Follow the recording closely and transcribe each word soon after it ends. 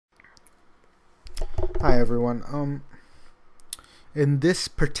Hi everyone. In this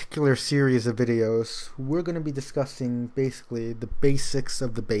particular series of videos, we're going to be discussing basically the basics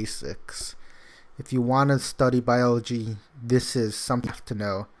of the basics. If you want to study biology, this is something you have to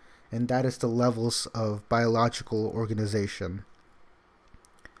know, and that is the levels of biological organization.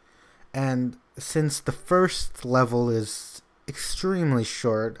 And since the first level is extremely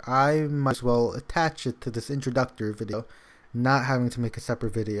short, I might as well attach it to this introductory video, not having to make a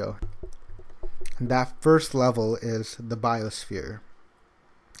separate video. That first level is the biosphere,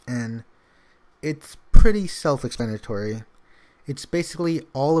 and it's pretty self-explanatory. It's basically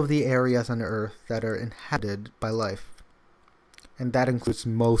all of the areas on Earth that are inhabited by life, and that includes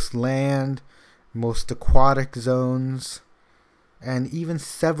most land, most aquatic zones, and even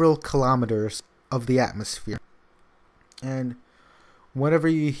several kilometers of the atmosphere. And whenever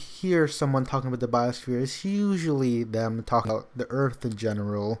you hear someone talking about the biosphere, it's usually them talking about the Earth in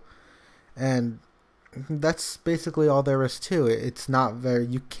general, and that's basically all there is to it. It's not very,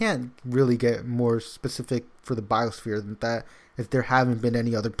 you can't really get more specific for the biosphere than that if there haven't been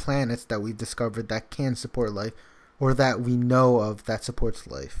any other planets that we've discovered that can support life, or that we know of that supports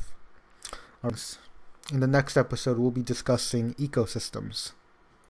life. In the next episode, we'll be discussing ecosystems.